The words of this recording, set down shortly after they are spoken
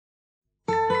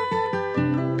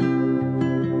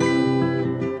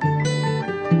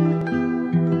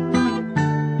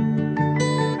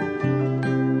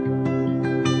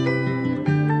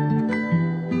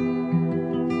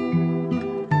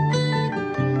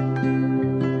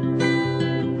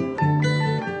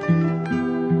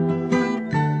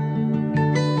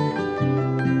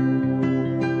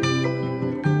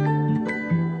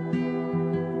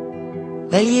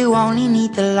Well, you only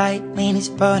need the light when it's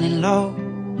burning low.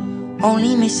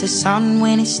 Only miss the sun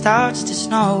when it starts to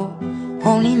snow.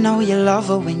 Only know you love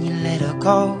her when you let her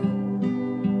go.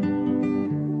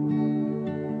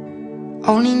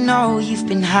 Only know you've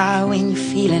been high when you're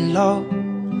feeling low.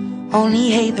 Only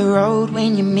hate the road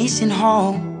when you're missing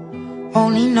home.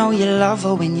 Only know you love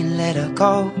her when you let her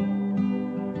go.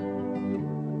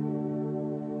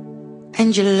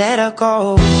 And you let her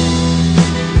go.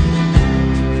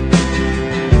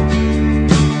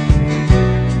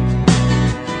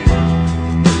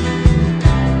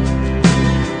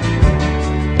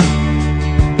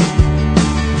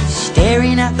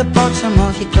 Staring at the bottom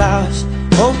of your glass,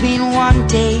 hoping one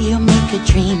day you'll make a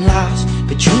dream last.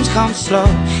 But dreams come slow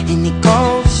and they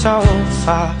go so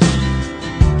fast.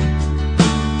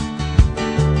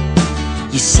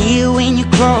 You see it when you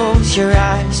close your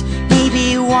eyes.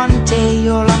 Maybe one day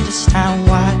you'll understand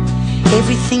why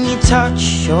everything you touch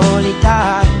surely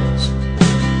dies.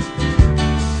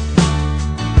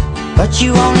 But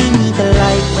you only need the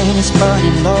light when it's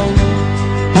burning low.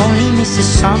 Only miss the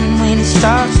sun when it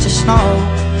starts to snow.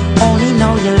 Only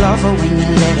know you love her when you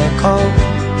let her go.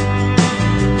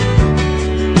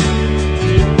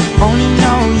 Only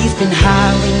know you've been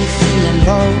high when you're feeling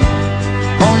low.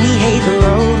 Only hate the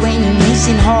road when you're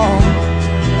missing home.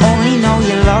 Only know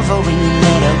you love her when you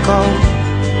let her go.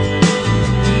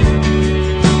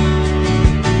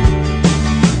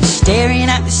 Staring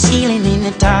at the ceiling in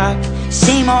the dark,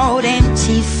 same old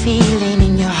empty feeling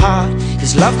in your heart.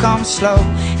 'Cause love comes slow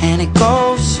and it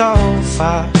goes so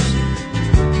fast.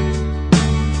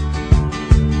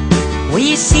 Well,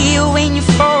 you see it when you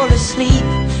fall asleep,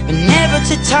 but never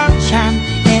to touch and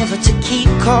never to keep.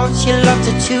 'Cause you loved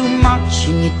her too much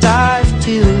and you dive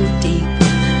too deep.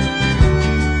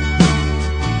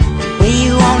 Well,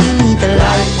 you only need the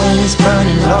light when it's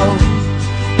burning low.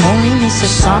 Only miss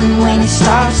the sun when it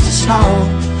starts to snow.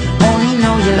 Only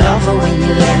know you love her when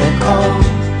you let her go.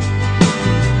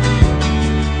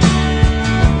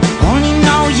 Only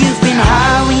know you've been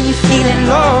high when you're feeling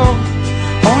low.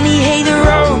 Only hate the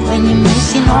road when you're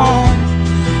missing home.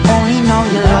 Only know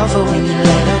you love her when you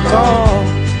let her go.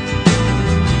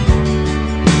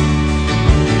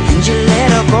 And you let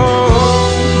her go.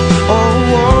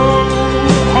 Oh, oh,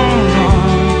 oh, oh.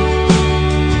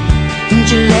 And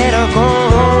you let her go.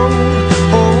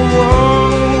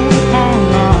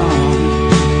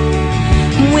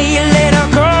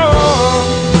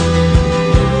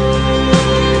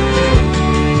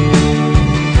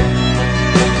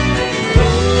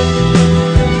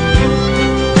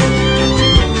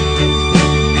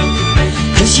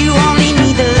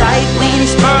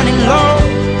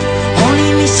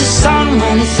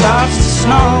 When it starts to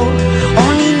snow,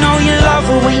 only know you love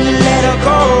her when you let her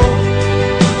go.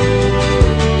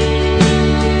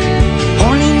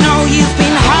 Only know you've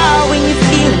been high when you're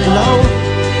feeling low.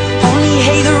 Only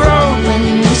hate the road when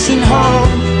you're missing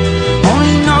home.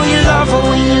 Only know you love her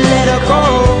when you let her go.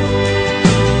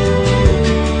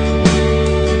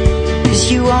 'Cause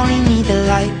you only need the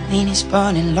light when it's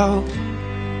burning low.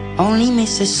 Only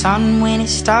miss the sun when it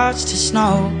starts to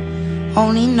snow.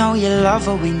 Only know you love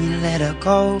her when you let her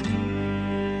go.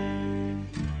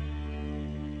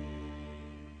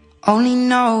 Only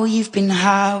know you've been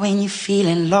high when you're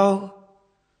feeling low.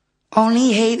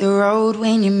 Only hate the road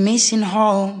when you're missing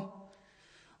home.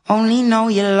 Only know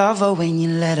you love her when you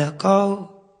let her go.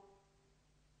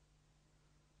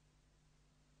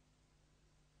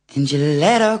 And you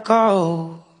let her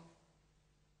go.